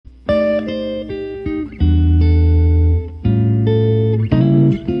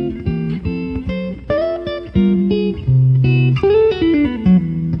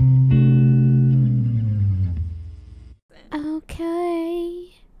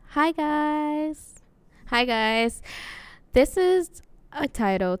Hi guys. Hi guys. This is a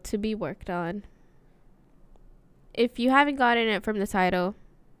title to be worked on. If you haven't gotten it from the title,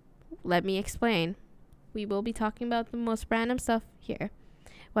 let me explain. We will be talking about the most random stuff here.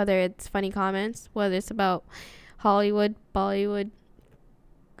 Whether it's funny comments, whether it's about Hollywood, Bollywood,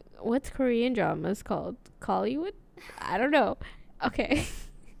 what's Korean dramas called? Kollywood? I don't know. Okay.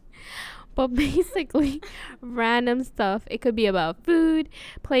 But basically, random stuff. It could be about food,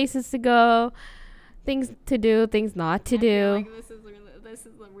 places to go, things to do, things not to I feel do. like this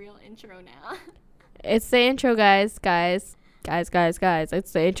is the real intro now. It's the intro, guys. Guys.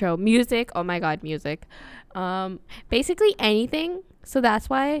 It's the intro. Music. Oh my god, music. Basically anything. So that's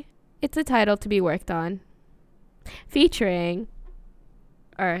why it's a title to be worked on. Featuring,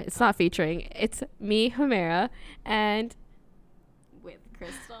 or it's not featuring, it's me, Humera, and With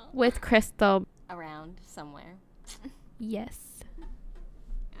Crystal. with Crystal. Around somewhere. Yes.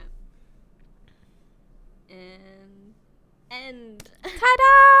 And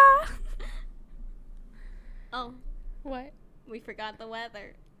Ta-da! oh, What? we forgot the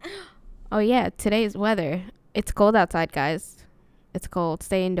weather. Oh yeah, today's weather. It's cold outside, guys. It's cold.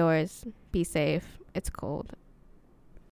 Stay indoors. Be safe. It's cold.